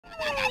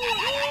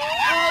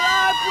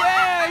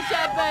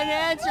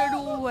haven't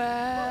answered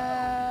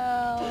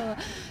well.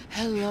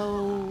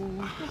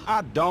 Hello.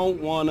 I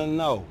don't want to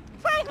know.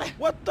 Franklin!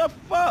 What the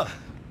fuck?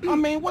 I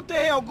mean, what the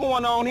hell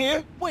going on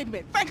here? Wait a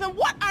minute. Franklin,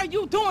 what are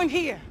you doing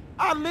here?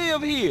 I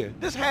live here.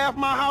 This half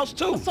my house,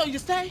 too. So you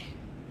say?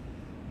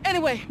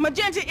 Anyway,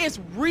 Magenta is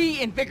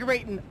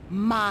reinvigorating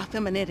my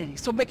femininity.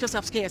 So make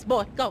yourself scarce.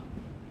 Boy, go.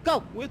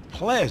 Go. With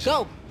pleasure.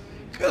 Go.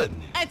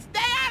 Goodness. And stay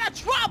out of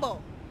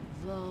trouble.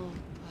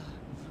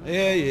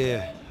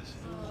 Yeah.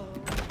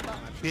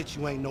 I bet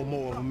you ain't no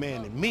more of a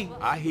man than me.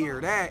 I hear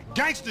that.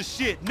 Gangster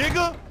shit,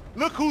 nigga.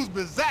 Look who's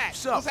bizarre.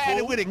 What's at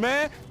it with it,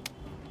 man?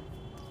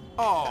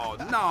 Oh,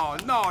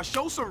 no.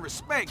 Show some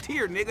respect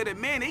here, nigga. The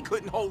man, they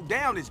couldn't hold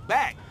down his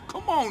back.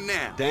 Come on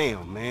now.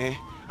 Damn, man.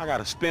 I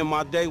gotta spend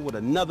my day with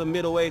another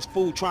middle-aged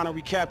fool trying to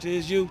recapture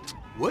his youth.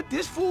 What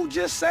this fool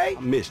just say? I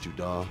missed you,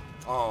 dawg.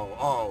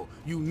 Oh,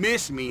 you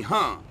miss me,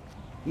 huh?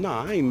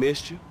 Nah, I ain't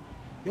missed you.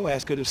 Your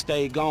ass could have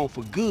stayed gone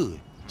for good.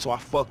 So I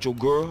fucked your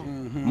girl,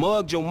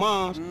 mugged your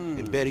moms,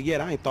 and better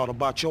yet, I ain't thought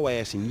about your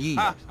ass in years.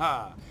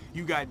 Ha.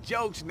 You got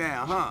jokes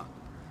now, huh?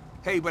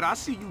 Hey, but I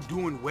see you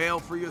doing well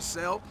for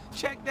yourself.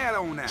 Check that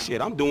on out.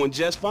 Shit, I'm doing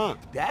just fine.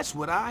 That's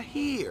what I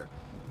hear.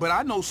 But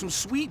I know some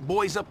sweet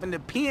boys up in the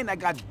pen that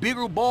got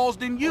bigger balls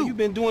than you. Oh, you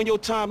been doing your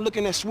time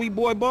looking at sweet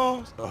boy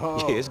balls?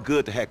 Uh-huh. Yeah, it's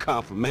good to have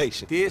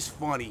confirmation. This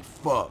funny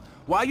fuck.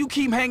 Why you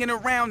keep hanging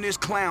around this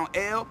clown,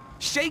 L?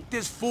 Shake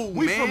this fool,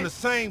 We man. from the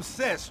same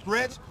set,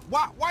 Stretch.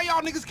 Why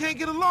y'all niggas can't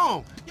get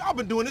along? Y'all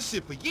been doing this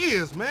shit for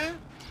years, man.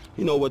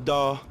 You know what,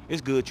 dawg?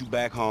 It's good you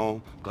back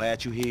home.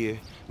 Glad you here.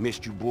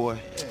 Missed you, boy.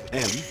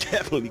 Damn, you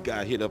definitely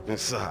got hit up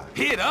inside.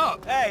 Hit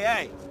up?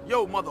 Hey.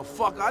 Yo,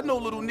 motherfucker, I know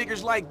little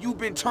niggas like you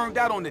been turned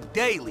out on the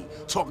daily.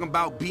 Talking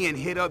about being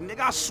hit up,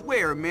 nigga, I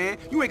swear, man.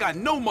 You ain't got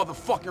no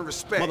motherfucking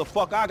respect.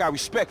 Motherfucker, I got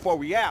respect for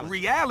reality.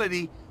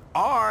 Reality?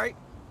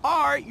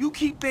 Alright, you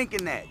keep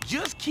thinking that.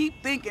 Just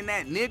keep thinking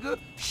that, nigga.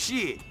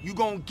 Shit, you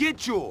gonna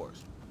get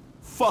yours.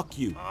 Fuck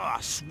you. I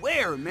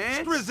swear,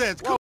 man.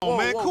 Strizzettes, come on,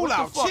 man. Cool what the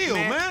out, fuck, chill,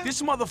 man.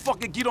 This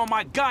motherfucker get on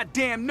my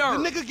goddamn The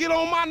nerves. nigga get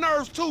on my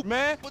nerves, too,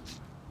 man. But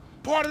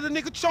part of the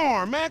nigga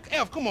charm, man.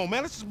 F, come on,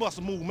 man. Let's just bust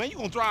a move, man. You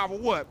gonna drive or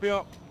what,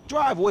 pimp?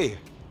 Drive where?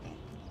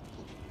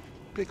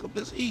 Pick up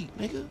this heat,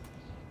 nigga.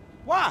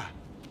 Why?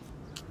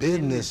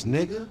 Business,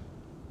 nigga.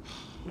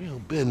 Real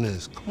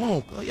business. Come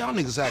on, y'all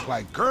niggas act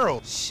like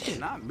girls. Shit.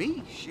 Not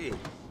me, shit.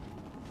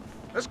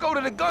 Let's go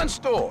to the gun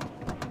store.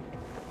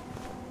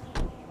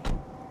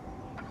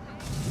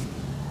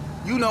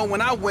 You know, when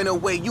I went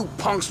away, you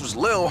punks was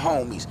little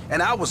homies,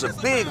 and I was a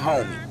big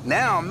homie.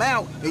 Now I'm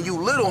out, and you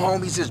little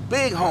homies is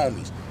big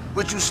homies.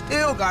 But you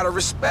still gotta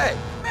respect.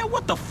 Man,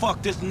 what the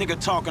fuck this nigga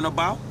talking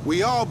about?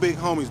 We all big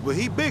homies, but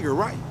he bigger,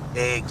 right?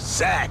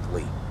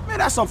 Exactly. Man,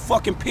 that's some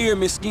fucking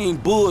pyramid scheme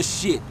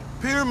bullshit.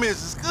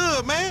 Pyramids is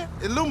good, man.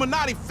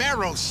 Illuminati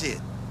pharaoh shit.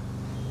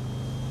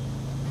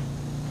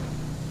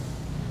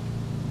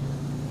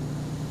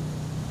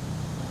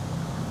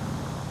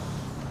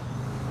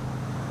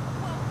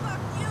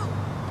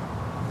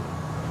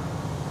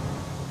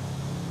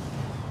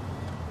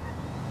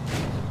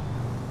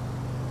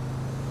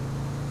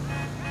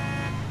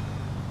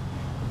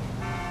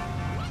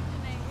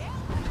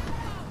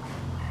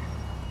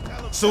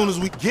 Soon as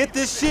we get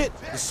this shit,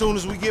 as soon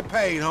as we get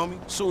paid, homie.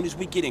 Soon as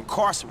we get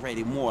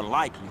incarcerated, more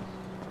likely.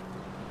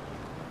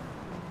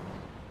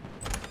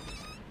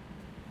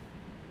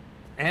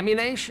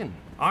 Ammunition.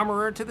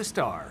 Armorer to the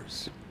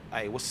stars.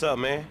 Hey, what's up,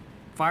 man?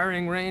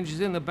 Firing range is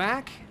in the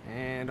back,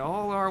 and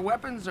all our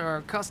weapons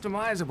are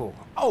customizable.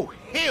 Oh,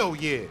 hell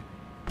yeah.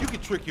 You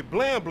can trick your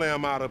blam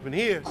blam out up in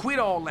here. Quit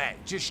all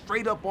that. Just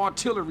straight up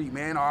artillery,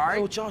 man, all Hey,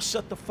 right? would y'all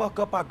shut the fuck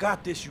up? I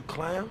got this, you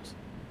clowns.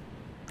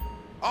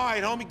 All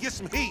right, homie, get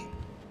some heat.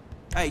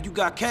 Hey, you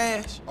got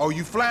cash? Oh,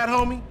 you flat,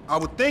 homie? I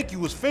would think you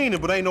was fiending,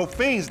 but ain't no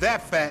fiends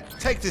that fat.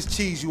 Take this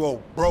cheese, you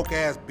old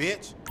broke-ass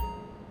bitch.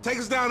 Take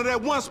us down to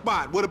that one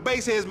spot where the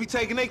baseheads be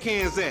taking their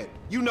cans at.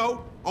 You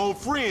know, on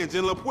Fringe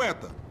in La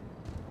Puerta.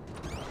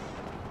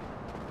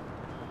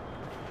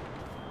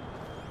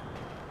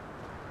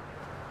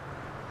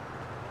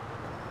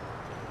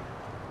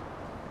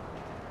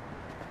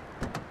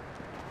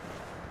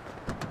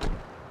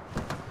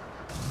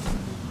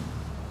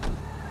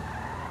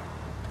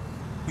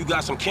 You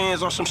got some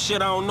cans or some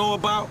shit I don't know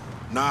about?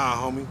 Nah,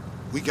 homie.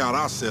 We got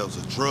ourselves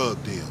a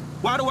drug deal.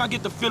 Why do I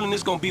get the feeling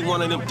this gonna be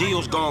one of them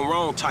deals gone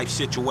wrong type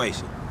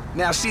situation?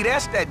 Now, see,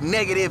 that's that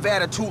negative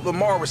attitude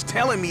Lamar was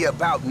telling me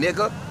about,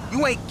 nigga.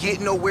 You ain't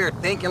getting nowhere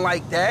thinking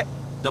like that.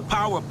 The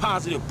power of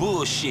positive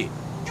bullshit.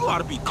 You ought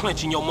to be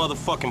clenching your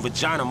motherfucking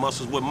vagina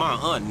muscles with my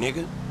aunt,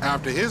 nigga.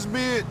 After his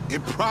bid,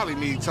 it probably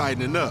need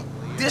tightening up.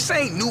 This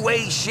ain't new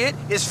age shit,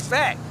 it's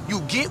fact.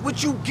 You get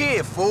what you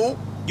give, fool.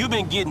 You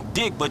been getting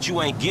dick, but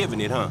you ain't giving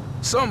it, huh?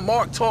 Some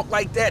Mark talk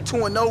like that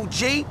to an OG?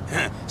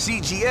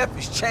 CGF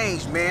has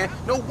changed, man.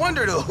 No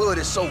wonder the hood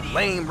is so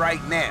lame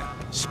right now.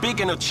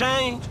 Speaking of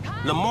change,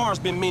 Lamar's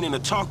been meaning to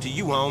talk to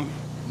you, homie.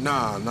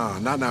 Nah,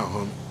 not now,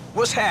 homie.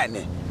 What's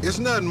happening? It's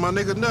nothing, my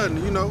nigga,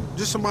 nothing, you know.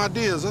 Just some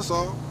ideas, that's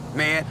all.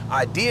 Man,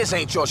 ideas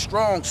ain't your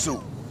strong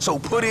suit, so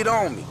put it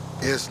on me.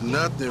 It's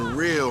nothing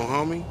real,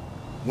 homie.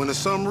 When it's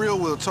something real,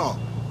 we'll talk.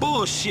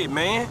 Bullshit,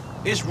 man.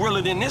 It's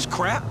realer than this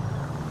crap.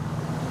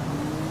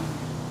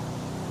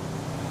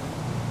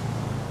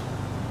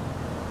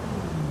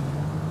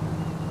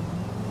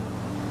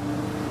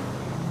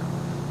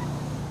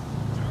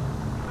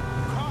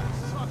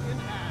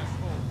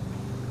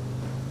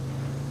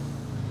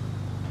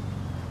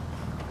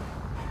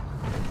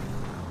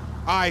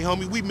 All right,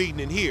 homie, we meeting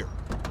in here.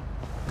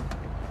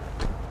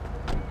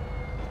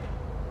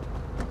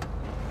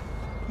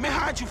 Man,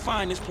 how'd you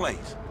find this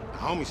place? The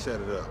homie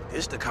set it up.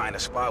 It's the kind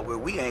of spot where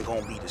we ain't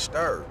gonna be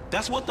disturbed.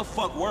 That's what the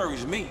fuck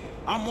worries me.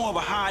 I'm more of a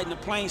hide in the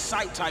plain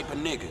sight type of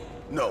nigga.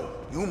 No,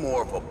 you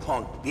more of a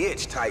punk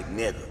bitch type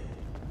nigga.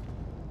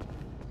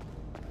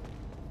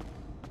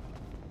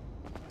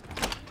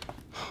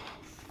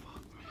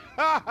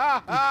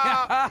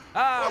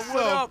 What's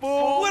up,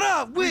 fool? What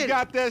up with We it?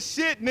 got that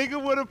shit,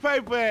 nigga, with a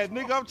paper at.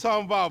 Nigga, I'm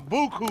talking about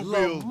buku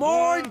bills.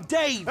 Lamar boy.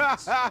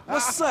 Davis.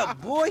 What's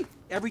up, boy?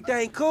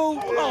 Everything cool?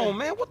 Hold on,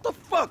 man. What the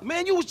fuck,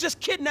 man? You was just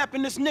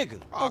kidnapping this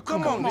nigga. Oh,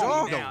 come on,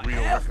 dog. You don't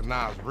real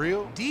recognize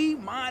real. D,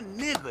 my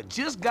nigga,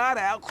 just got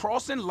out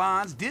crossing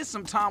lines, did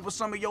some time with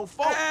some of your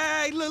folks.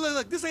 Hey,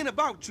 look, this ain't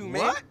about you,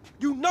 man. What?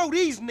 You know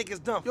these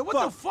niggas done Yo, what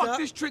the fucked fuck up.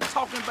 this trick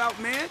talking about,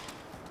 man?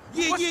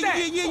 Yeah, What's yeah,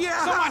 that?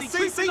 yeah. Somebody See,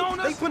 creeping on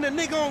us? They putting a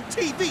nigga on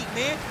TV,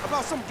 man,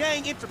 about some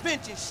gang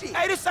intervention shit.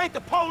 Hey, this ain't the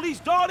police,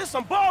 dog. This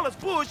some ballers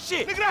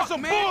bullshit. Nigga, that's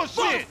some man.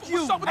 bullshit. Fuck you.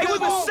 What's up with Hey, that we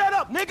been bull? set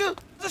up, nigga.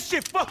 This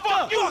shit fucked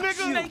up. you, Fuck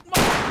nigga. snake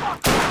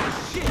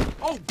motherfucker. Shit.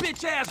 Oh,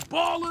 bitch-ass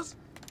ballers.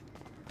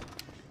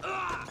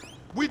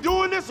 We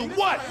doing this or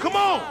what? Come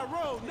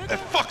on. That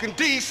fucking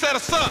D set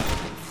us up.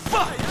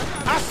 Fuck.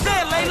 I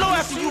said lay low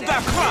after you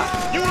got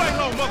caught. You ain't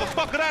no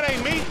motherfucker. That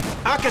ain't me.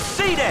 I can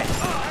see that.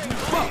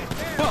 Fuck.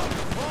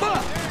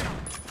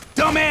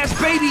 Dumbass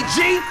baby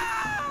G.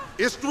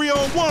 It's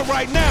 3-on-1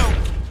 right now.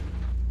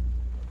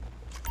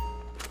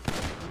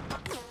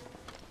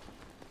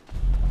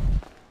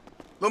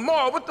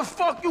 Lamar, what the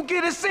fuck you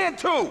get us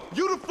into?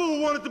 You the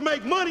fool wanted to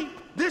make money.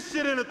 This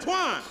shit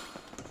intertwined.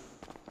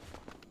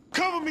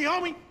 Cover me,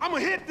 homie. I'ma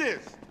hit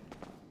this.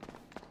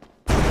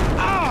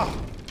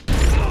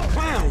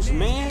 Clowns,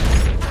 man.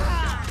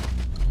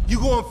 You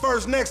going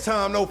first next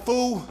time, no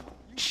fool.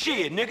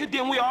 Shit, nigga,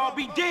 then we all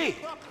be dead.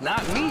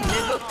 Not me,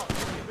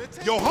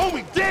 nigga. Your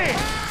homie dead.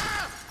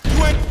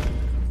 You ain't...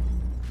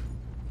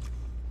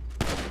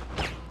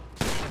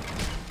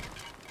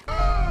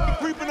 You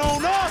creeping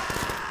on us?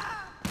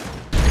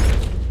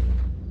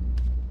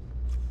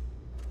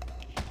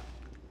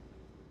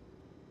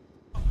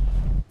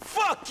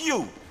 Fuck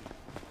you.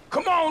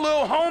 Come on,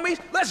 little homies.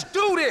 Let's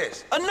do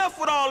this. Enough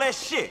with all that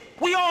shit.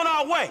 We on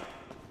our way.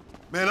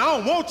 Man, I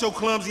don't want your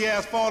clumsy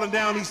ass falling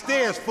down these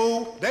stairs,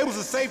 fool. They was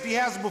a safety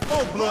hazard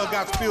before blood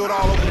got spilled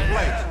all over the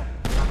place.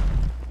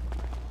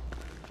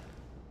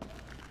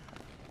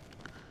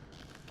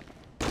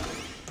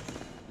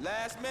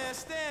 Last man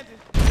standing.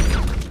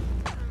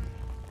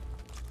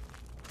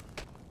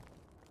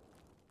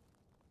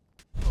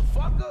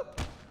 Fucker.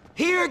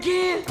 Here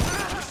again?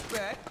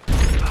 Respect.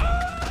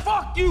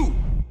 Fuck you.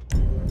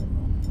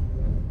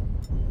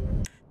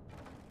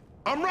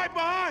 I'm right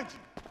behind you.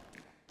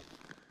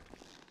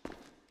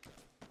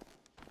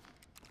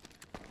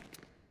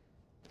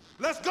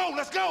 Let's go,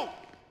 let's go!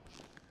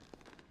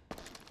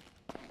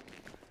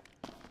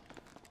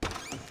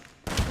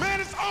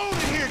 Man, it's on in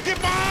here! Get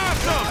behind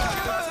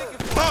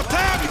something! About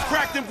time you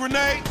cracked them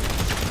grenades!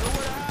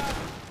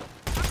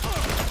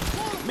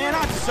 Man,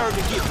 I deserve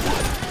to get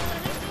whooped.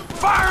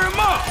 Fire him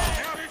up.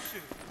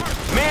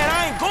 Man,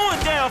 I ain't going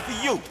down for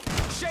you.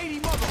 Shady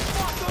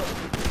motherfucker.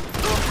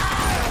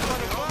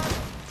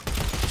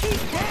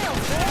 Keep down,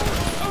 man.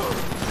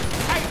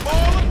 Hey,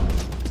 baller!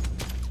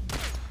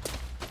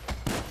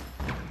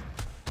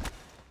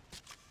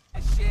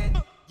 Shit.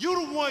 You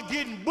the one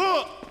getting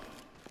booked!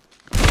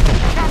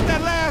 Got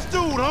that last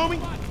dude, homie!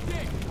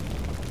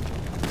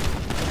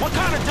 What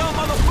kind of dumb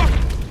motherfucker?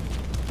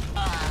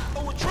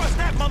 I would trust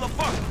that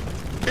motherfucker.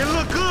 It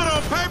look good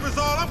on paper is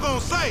all I'm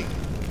gonna say.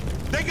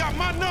 They got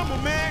my number,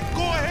 man.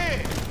 Go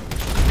ahead.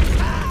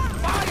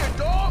 Fire,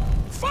 dog.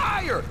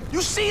 Fire.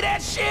 You see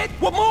that shit?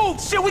 Well, move.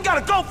 Shit, we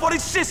gotta go for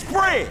this shit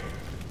spread.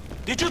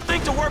 Did you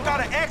think to work out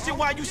an exit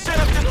while you set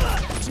up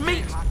this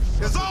meet?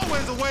 There's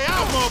always a way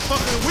out,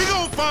 motherfucker, and we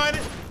gon' find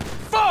it.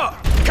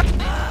 Fuck.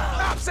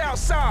 Cops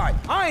outside.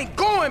 I ain't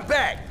going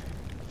back.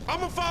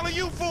 I'ma follow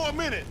you for a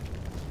minute.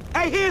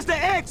 Hey, here's the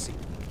exit.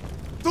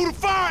 Through the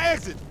fire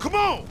exit. Come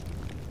on.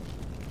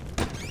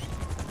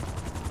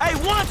 Hey,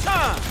 one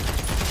time.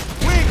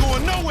 We ain't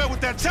going nowhere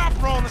with that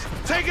chopper on us.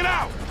 Take it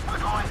out. We're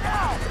going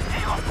down.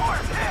 Eagle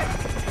Force hit.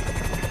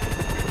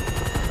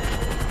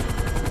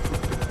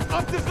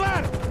 Up this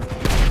ladder.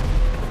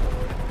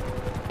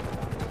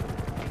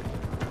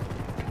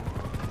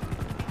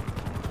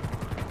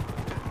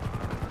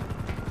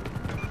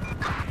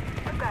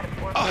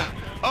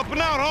 Up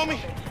and out, homie.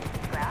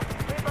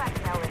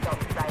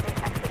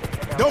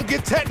 Don't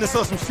get tetanus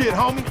or some shit,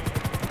 homie.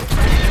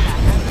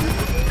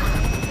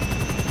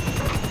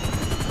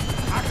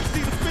 I can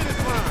see the finish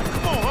line.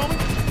 Come on, homie.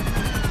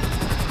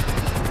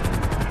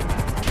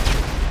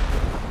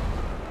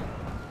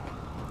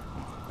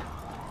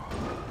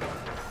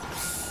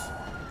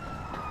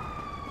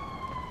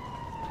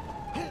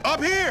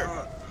 here!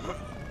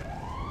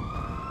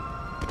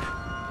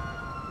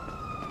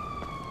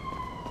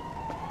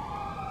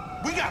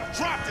 We gotta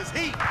drop this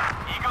heat!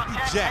 You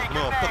jack,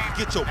 motherfucker.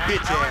 Get your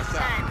bitch ass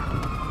out.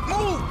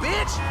 Move,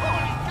 bitch!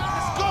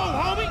 Let's go,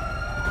 homie!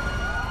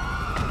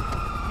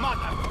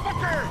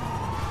 Motherfucker!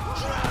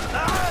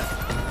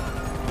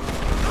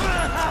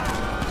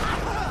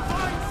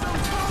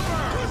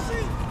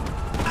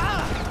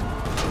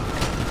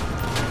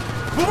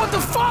 But what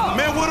the fuck?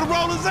 Man, where the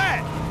rollers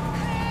at?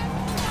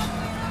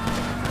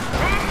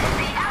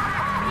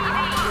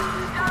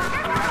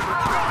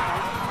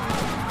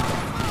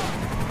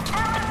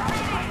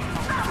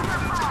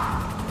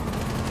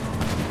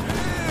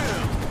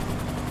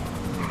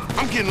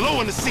 I'm getting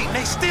low in the seat and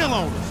they still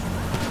on us.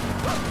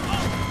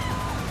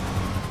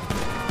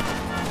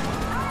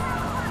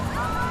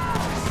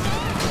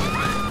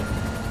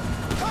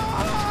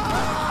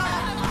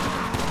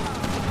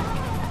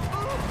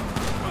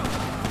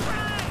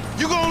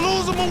 You gonna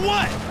lose them or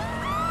what?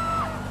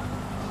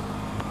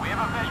 We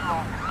have a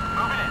visual.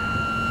 Moving in.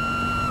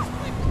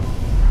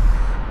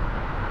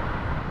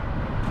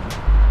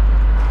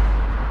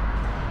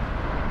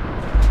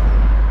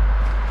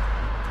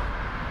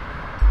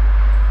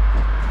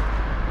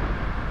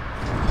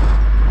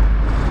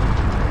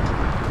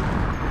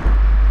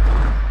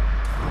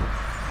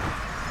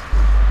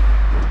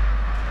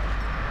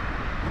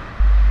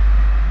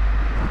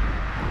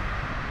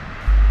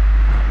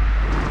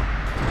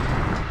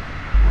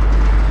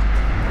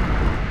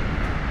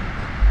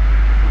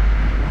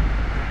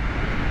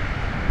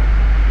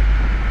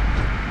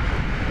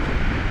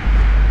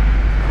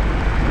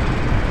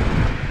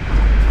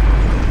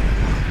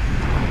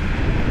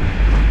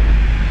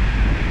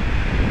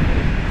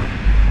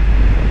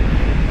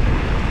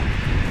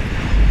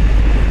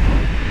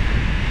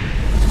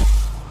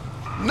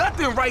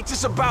 Nothing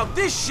righteous about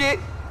this shit,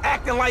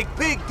 acting like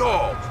big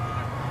dogs.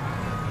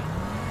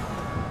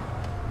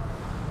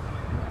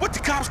 What the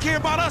cops care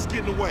about us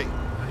getting away?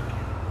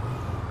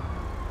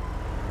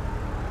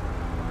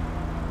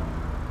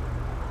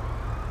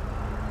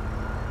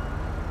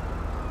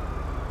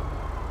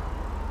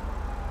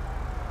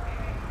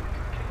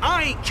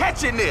 I ain't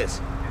catching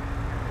this.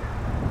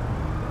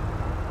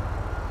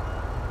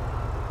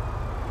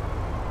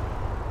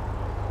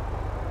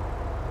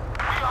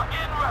 We are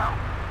en route.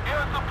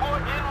 Air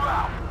support en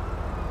route.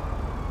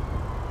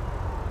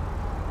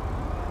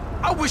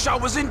 I wish I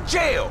was in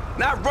jail,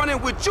 not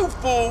running with you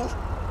fools.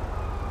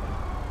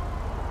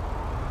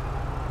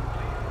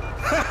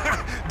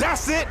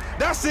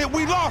 That's it,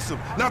 we lost him.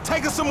 Now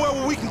take us somewhere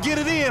where we can get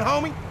it in,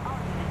 homie.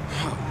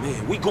 Oh,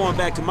 man, we going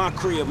back to my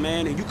crib,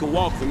 man, and you can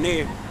walk from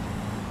there.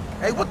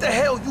 Hey, what the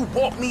hell you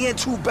walked me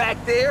into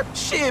back there?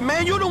 Shit,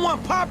 man, you the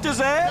one popped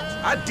his ass.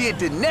 I did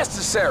the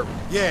necessary.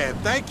 Yeah,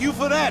 thank you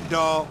for that,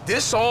 dawg.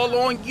 This all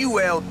on you,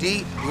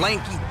 LD,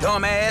 lanky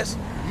dumbass.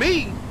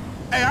 Me?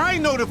 Hey, I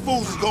ain't know the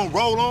fools is gonna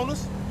roll on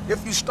us.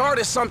 If you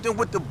started something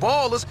with the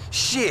ballers,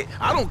 shit,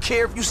 I don't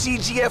care if you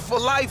CGF for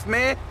life,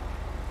 man.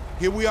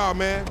 Here we are,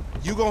 man.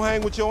 You gonna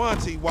hang with your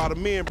auntie while the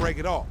men break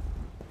it off.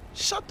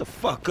 Shut the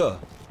fuck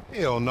up.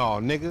 Hell no,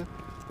 nigga.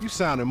 You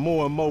sounding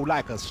more and more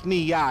like a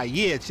snee-eye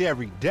itch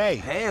every day.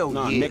 Hell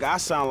Nah, yeah. nigga, I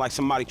sound like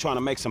somebody trying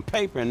to make some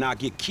paper and not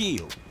get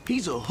killed.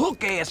 He's a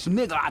hook-ass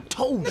nigga, I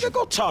told you. Nigga,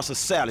 go toss a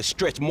salad,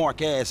 stretch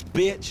mark ass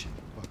bitch.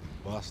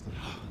 Buster.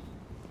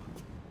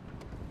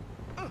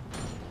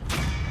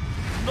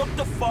 Look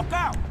the fuck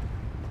out.